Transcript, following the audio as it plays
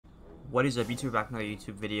What is up, YouTube? Back with another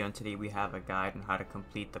YouTube video, and today we have a guide on how to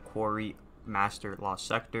complete the Quarry Master Lost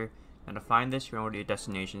Sector. And to find this, you're going to your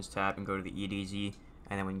Destinations tab and go to the EDZ,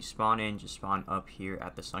 and then when you spawn in, just spawn up here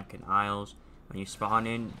at the Sunken Isles. When you spawn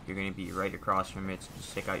in, you're going to be right across from it, so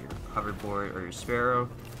just take out your hoverboard or your Sparrow,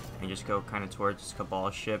 and just go kind of towards this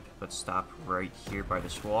Cabal ship, but stop right here by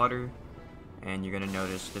this water. And you're going to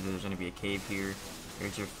notice that there's going to be a cave here.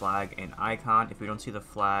 Here's your flag and icon. If you don't see the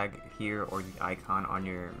flag here or the icon on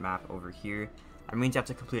your map over here, that means you have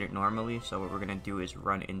to complete it normally. So what we're going to do is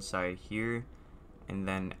run inside here, and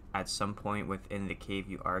then at some point within the cave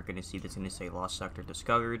you are going to see that's going to say Lost Sector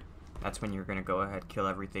Discovered. That's when you're going to go ahead, kill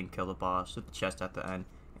everything, kill the boss with the chest at the end,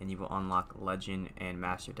 and you will unlock Legend and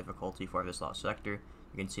Master difficulty for this Lost Sector.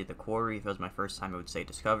 You can see the Quarry. If it was my first time, it would say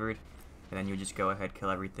Discovered. And then you just go ahead, kill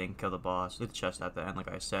everything, kill the boss, do the chest at the end like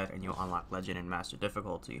I said, and you'll unlock Legend and Master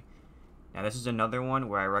difficulty. Now this is another one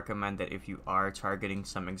where I recommend that if you are targeting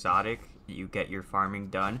some exotic, you get your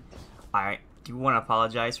farming done. I do want to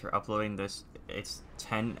apologize for uploading this. It's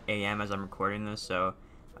 10 a.m. as I'm recording this, so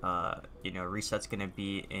reset's going to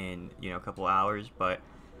be in a couple hours. But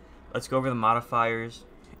let's go over the modifiers.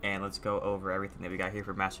 And let's go over everything that we got here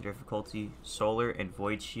for Master difficulty. Solar and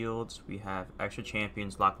Void shields. We have extra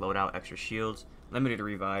champions, lock loadout, extra shields, limited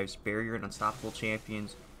revives, barrier and unstoppable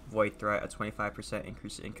champions, void threat, a 25%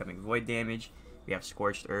 increase in incoming void damage. We have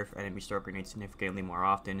scorched earth, enemy store grenades significantly more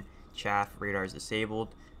often, chaff, radars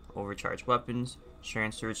disabled, overcharged weapons,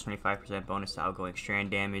 strand surge, 25% bonus to outgoing strand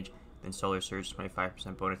damage, then solar surge,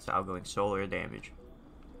 25% bonus to outgoing solar damage.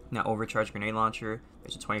 Now, overcharged grenade launcher,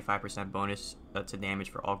 there's a 25% bonus to damage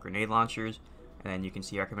for all grenade launchers. And then you can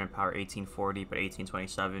see recommended power 1840, but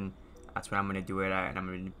 1827. That's what I'm going to do it at, and I'm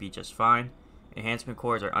going to be just fine. Enhancement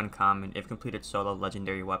cores are uncommon. If completed solo,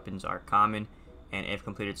 legendary weapons are common. And if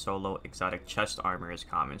completed solo, exotic chest armor is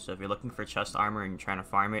common. So if you're looking for chest armor and you're trying to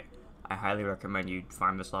farm it, I highly recommend you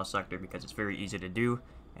farm this Lost Sector because it's very easy to do.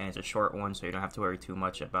 And it's a short one, so you don't have to worry too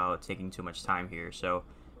much about taking too much time here. So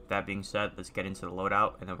that being said, let's get into the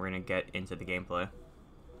loadout, and then we're going to get into the gameplay.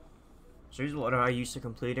 So here's the loadout I used to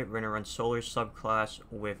complete it. We're going to run Solar subclass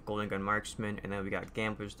with Golden Gun Marksman, and then we got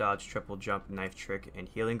Gambler's Dodge, Triple Jump, Knife Trick, and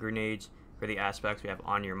Healing Grenades. For the aspects, we have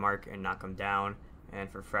On Your Mark and Knock 'em Down. And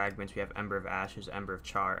for fragments, we have Ember of Ashes, Ember of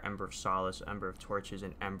Char, Ember of Solace, Ember of Torches,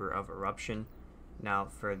 and Ember of Eruption. Now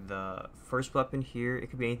for the first weapon here, it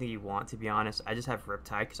could be anything you want, to be honest. I just have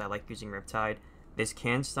Riptide because I like using Riptide. This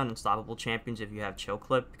can stun Unstoppable Champions if you have Chill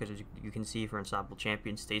Clip, because as you can see for Unstoppable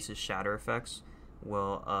Champions, Stasis Shatter effects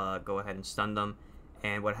will go ahead and stun them.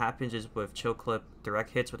 And what happens is with Chill Clip, direct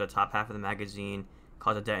hits with the top half of the magazine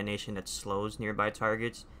cause a detonation that slows nearby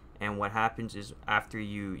targets. And what happens is after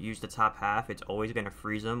you use the top half, it's always going to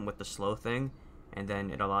freeze them with the slow thing, and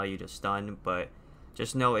then it'll allow you to stun. But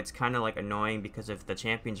just know it's kind of like annoying because if the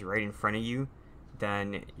champion's right in front of you,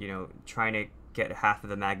 then trying to get half of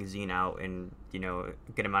the magazine out in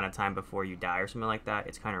a good amount of time before you die or something like that,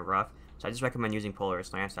 it's kind of rough. So I just recommend using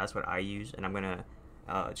Polaris Lance. That's what I use, and I'm gonna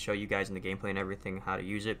show you guys in the gameplay and everything how to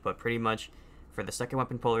use it. But pretty much for the second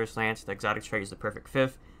weapon, Polaris Lance, the exotic trait is the perfect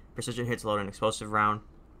fifth. Precision hits load an explosive round.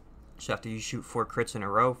 So after you shoot 4 crits in a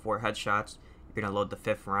row, 4 headshots, you're gonna load the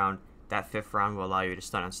 5th round. That 5th round will allow you to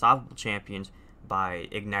stun Unstoppable Champions by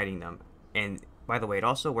igniting them. And by the way, it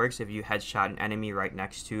also works if you headshot an enemy right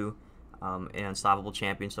next to an Unstoppable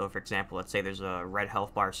Champion. So for example, let's say there's a red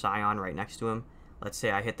health bar Scion right next to him. Let's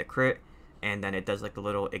say I hit the crit, and then it does like the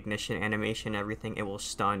little ignition animation and everything. It will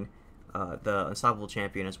stun the Unstoppable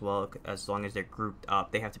Champion as well, as long as they're grouped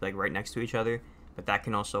up. They have to be like right next to each other, but that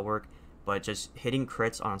can also work. But just hitting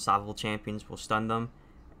crits on Unstoppable Champions will stun them.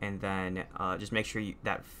 And then just make sure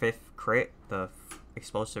that 5th crit, the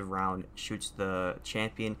explosive round, shoots the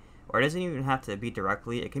champion. Or it doesn't even have to be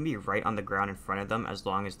directly. It can be right on the ground in front of them as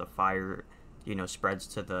long as the fire, spreads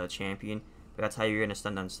to the champion. But that's how you're going to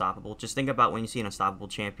stun the Unstoppable. Just think about when you see an Unstoppable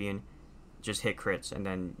Champion, just hit crits, and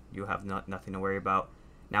then you have nothing to worry about.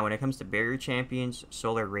 Now when it comes to barrier champions,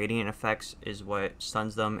 Solar Radiant effects is what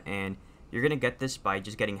stuns them. And you're going to get this by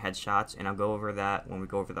just getting headshots. And I'll go over that when we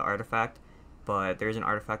go over the artifact. But there's an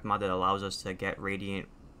artifact mod that allows us to get Radiant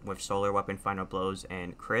with Solar Weapon, Final Blows,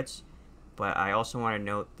 and crits. But I also want to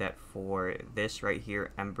note that for this right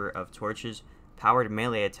here, Ember of Torches, powered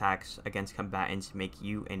melee attacks against combatants make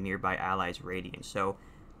you and nearby allies radiant. So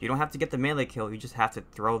you don't have to get the melee kill, you just have to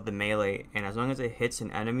throw the melee, and as long as it hits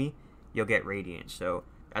an enemy, you'll get radiant. So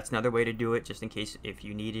that's another way to do it, just in case if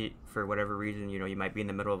you need it for whatever reason. You might be in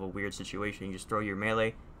the middle of a weird situation, you just throw your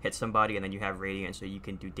melee, hit somebody, and then you have radiant, so you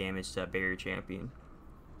can do damage to a barrier champion.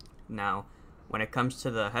 Now, when it comes to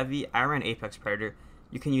the heavy, I ran Apex Predator.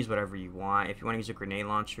 You can use whatever you want. If you want to use a grenade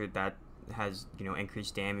launcher, that has, you know,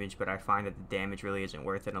 increased damage, but I find that the damage really isn't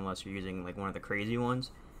worth it unless you're using like one of the crazy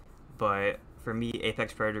ones. But for me,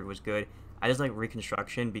 Apex Predator was good. I just like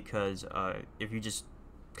Reconstruction because if you just,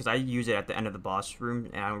 because I use it at the end of the boss room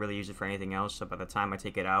and I don't really use it for anything else. So by the time I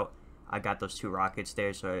take it out, I got those 2 rockets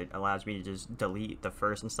there, so it allows me to just delete the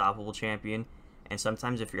first unstoppable champion. And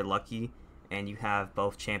sometimes if you're lucky and you have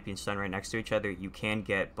both champions stunned right next to each other, you can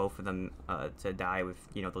get both of them to die with,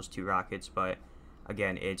 you know, those 2 rockets. But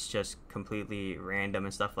again, it's just completely random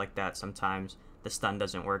and stuff like that. Sometimes the stun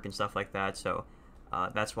doesn't work and stuff like that. So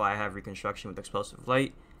that's why I have Reconstruction with Explosive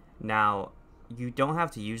Light. Now, you don't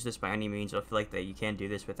have to use this by any means. I feel like that you can do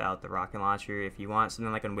this without the rocket launcher. If you want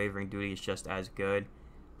something like Unwavering Duty, it's just as good.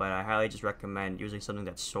 But I highly just recommend using something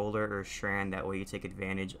that's Solar or Strand. That way you take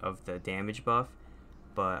advantage of the damage buff.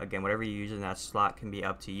 But again, whatever you use in that slot can be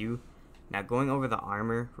up to you. Now, going over the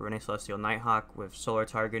armor, we're running Celestial Nighthawk with Solar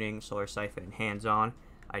Targeting, Solar Siphon, and Hands-On.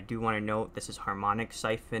 I do want to note this is Harmonic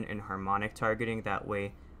Siphon and Harmonic Targeting. That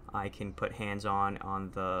way I can put Hands-On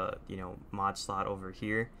on the, you know, mod slot over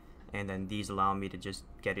here. And then these allow me to just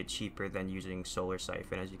get it cheaper than using Solar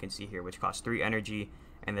Siphon, as you can see here, which costs 3 energy,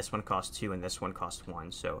 and this one costs 2, and this one costs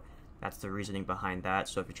 1. So that's the reasoning behind that.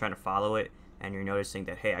 So if you're trying to follow it and you're noticing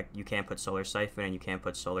that, hey, you can't put Solar Siphon and you can't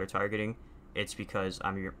put Solar Targeting, it's because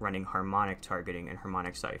I'm running Harmonic Targeting and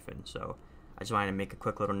Harmonic Siphon. So I just wanted to make a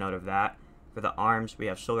quick little note of that. For the arms, we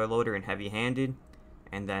have Solar Loader and Heavy Handed.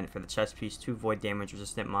 And then for the chest piece, 2 Void Damage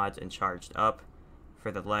Resistant mods and Charged Up.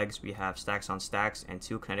 For the legs, we have Stacks on Stacks and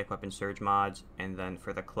 2 Kinetic Weapon Surge mods. And then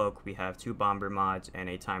for the cloak, we have 2 Bomber mods and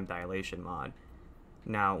a Time Dilation mod.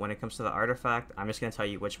 Now, when it comes to the artifact, I'm just going to tell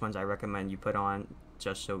you which ones I recommend you put on,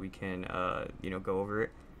 just so we can, you know, go over it.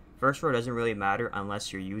 First row doesn't really matter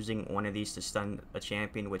unless you're using one of these to stun a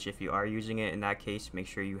champion, which if you are using it, in that case, make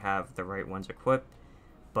sure you have the right ones equipped.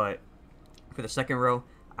 But for the second row,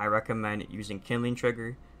 I recommend using Kindling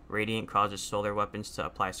Trigger. Radiant causes solar weapons to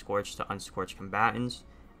apply Scorch to unscorched combatants.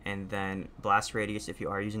 And then Blast Radius, if you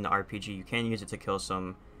are using the RPG, you can use it to kill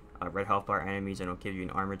some red health bar enemies and it'll give you an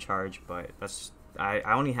armor charge, but that's I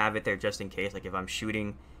only have it there just in case, like if I'm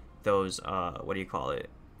shooting those what do you call it,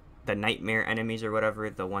 the nightmare enemies or whatever,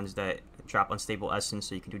 the ones that drop unstable essence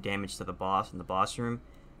so you can do damage to the boss in the boss room.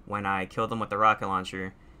 When I kill them with the rocket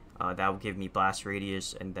launcher, that will give me blast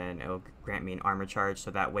radius, and then it'll grant me an armor charge,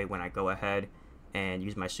 so that way when I go ahead and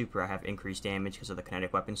use my super, I have increased damage because of the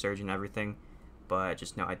kinetic weapon surge and everything. But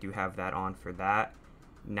just know I do have that on for that.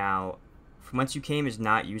 Now, Once You Came is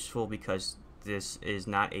not useful because this is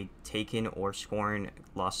not a taken or scorn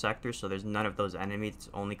lost sector, so there's none of those enemies. It's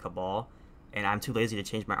only Cabal, and I'm too lazy to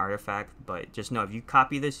change my artifact. But just know if you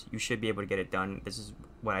copy this, you should be able to get it done. This is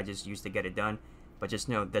what I just used to get it done, but just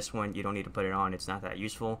know this one you don't need to put it on. It's not that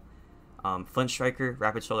useful. Flint Striker,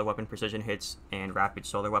 Rapid Solar Weapon Precision Hits, and Rapid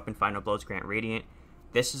Solar Weapon Final Blows grant Radiant.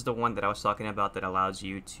 This is the one that I was talking about that allows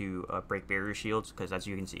you to break barrier shields, because as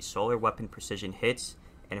you can see, Solar Weapon Precision Hits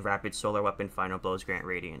and Rapid Solar Weapon Final Blows grant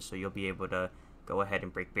Radiant. So you'll be able to go ahead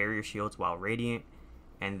and break barrier shields while Radiant.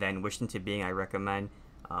 And then Wished Into Being I recommend.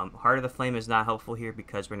 Heart of the Flame is not helpful here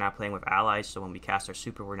because we're not playing with allies, so when we cast our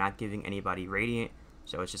super, we're not giving anybody Radiant,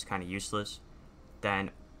 so it's just kind of useless.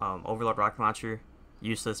 Then Overload Rocket Launcher,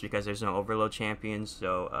 useless because there's no Overload champions,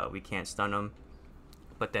 so we can't stun them.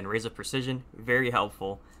 But then Raise of Precision, very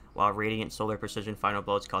helpful. While Radiant Solar Precision Final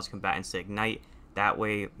Blows cause combatants to ignite. That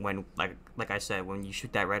way, when like I said, when you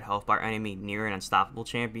shoot that red health bar enemy near an unstoppable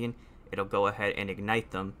champion, it'll go ahead and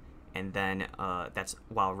ignite them, and then that's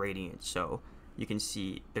while Radiant. So you can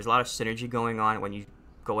see there's a lot of synergy going on. When you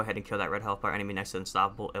go ahead and kill that red health bar enemy next to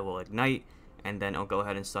unstoppable, it will ignite, and then it'll go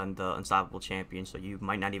ahead and stun the unstoppable champion, so you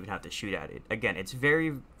might not even have to shoot at it. Again, it's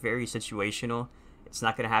very, very situational. It's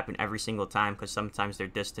not going to happen every single time because sometimes they're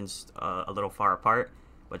distanced a little far apart,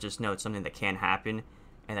 but just know it's something that can happen.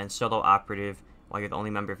 And then Solo Operative, while you're the only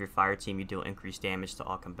member of your fire team, you deal increased damage to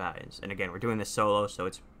all combatants. And again, we're doing this solo, so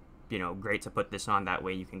it's, you know, great to put this on. That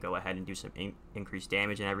way you can go ahead and do some increased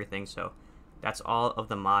damage and everything. So that's all of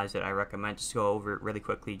the mods that I recommend. Just go over it really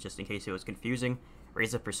quickly just in case it was confusing.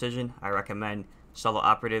 Raise of Precision, I recommend. Solo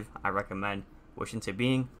Operative, I recommend. Wish Into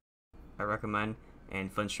Being, I recommend.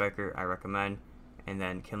 And Flint Striker, I recommend. And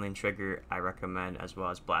then Kindling Trigger, I recommend, as well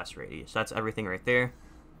as Blast Radius. So that's everything right there.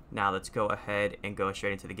 Now let's go ahead and go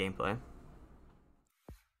straight into the gameplay.